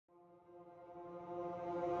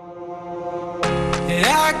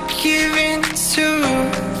I give in to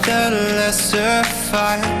the lesser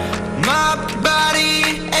fight. My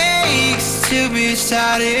body aches to be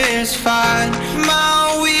satisfied.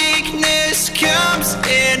 My weakness comes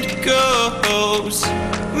and goes.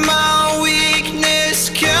 My weakness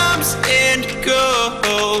comes and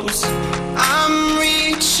goes. I'm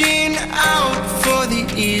reaching out for the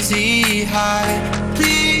easy high.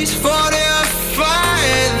 Please fortify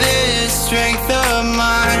this strength of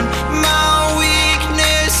mine. My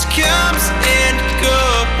weakness comes and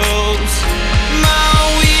goes.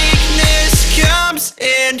 My weakness comes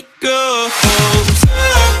and goes.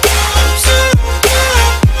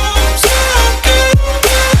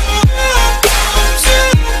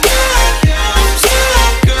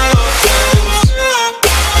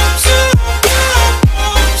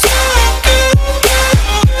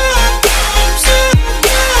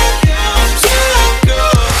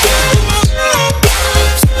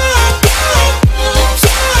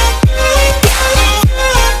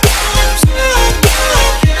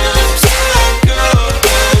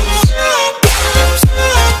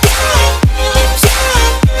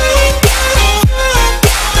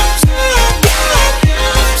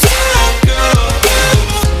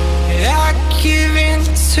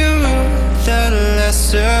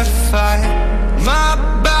 My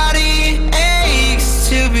body aches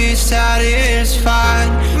to be satisfied.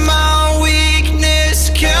 My weakness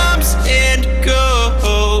comes and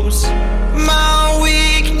goes. My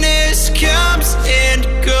weakness comes and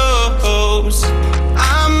goes.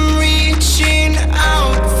 I'm reaching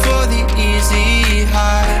out for the easy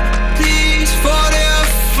high. Please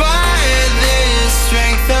fortify this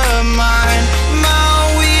strength of mine. My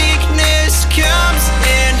weakness comes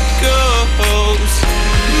and goes.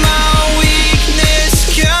 My weakness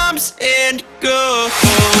comes and goes.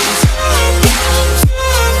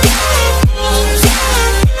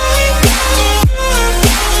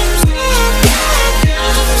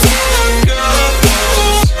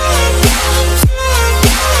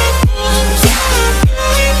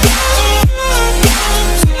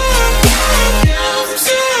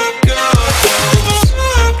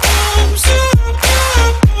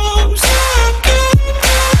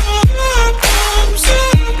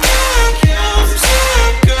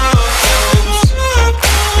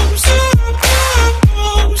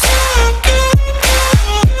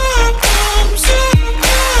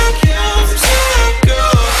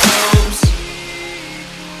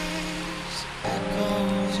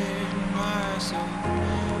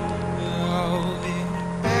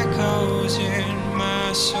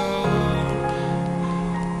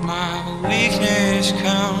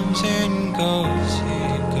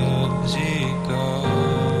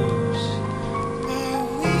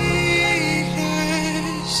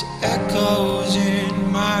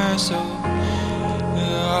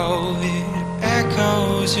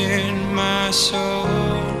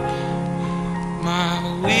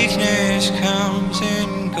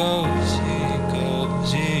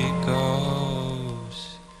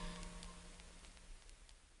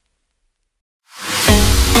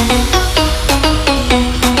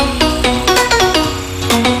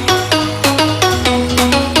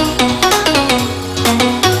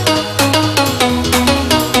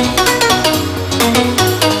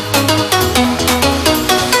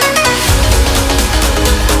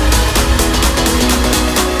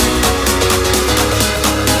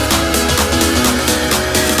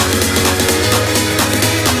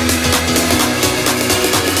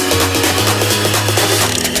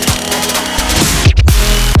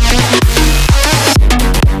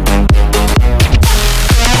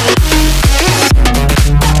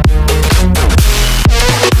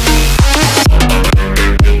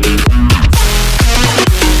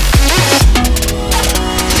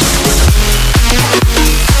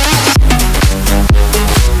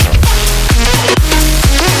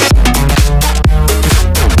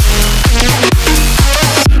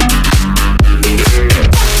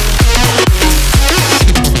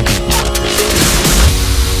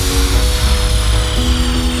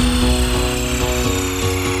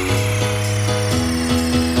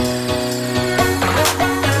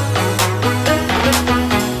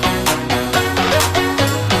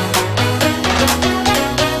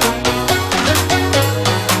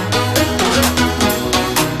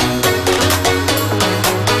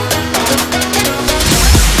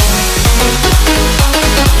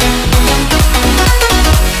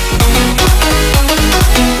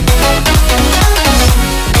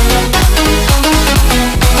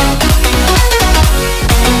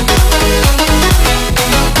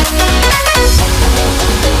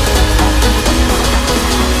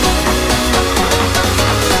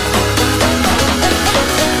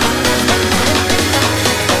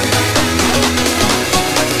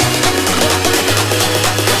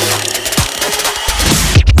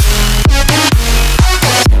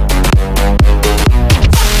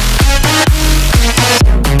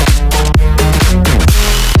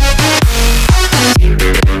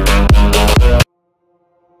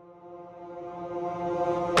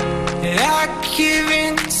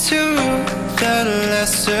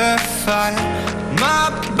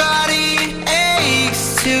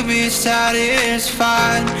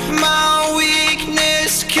 satisfied. My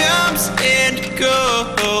weakness comes and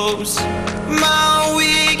goes. My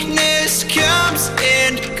weakness comes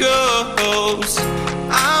and goes.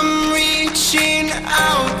 I'm reaching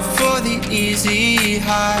out for the easy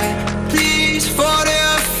high. Please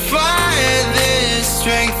fortify this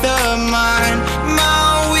strength of mine.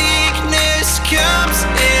 My weakness comes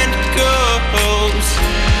and goes.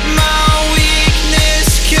 My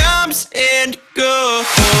weakness comes and goes.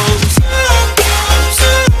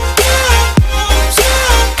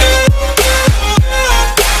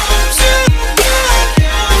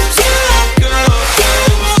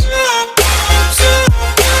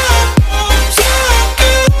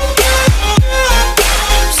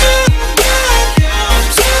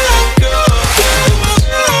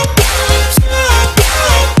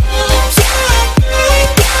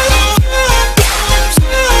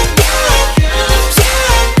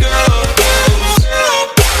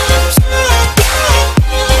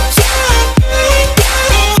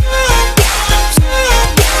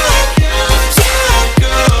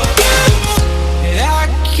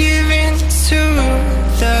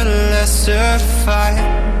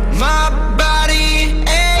 My body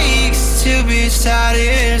aches to be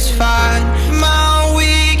satisfied. My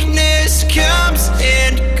weakness comes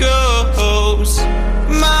and goes.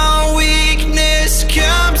 My weakness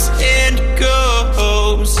comes and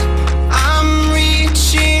goes. I'm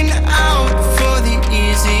reaching out for the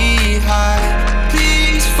easy high.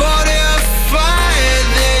 Please fortify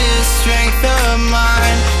this strength of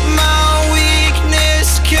mine. My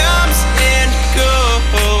weakness comes and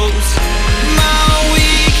goes.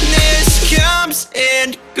 Comes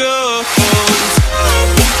and goes.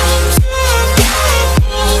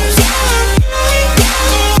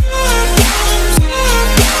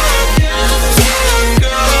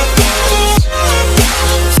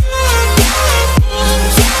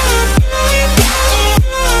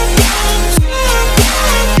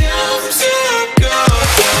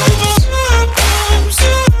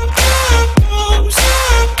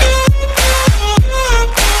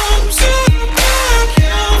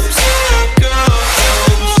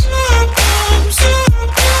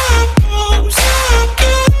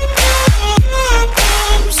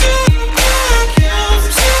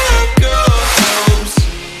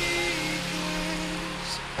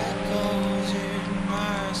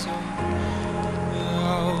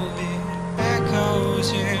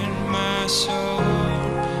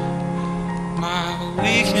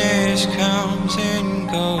 Comes and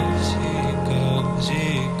goes, it goes,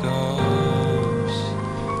 it goes.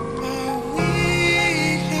 My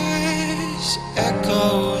weakness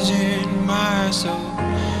echoes in my soul.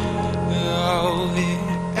 Oh, it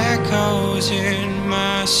echoes in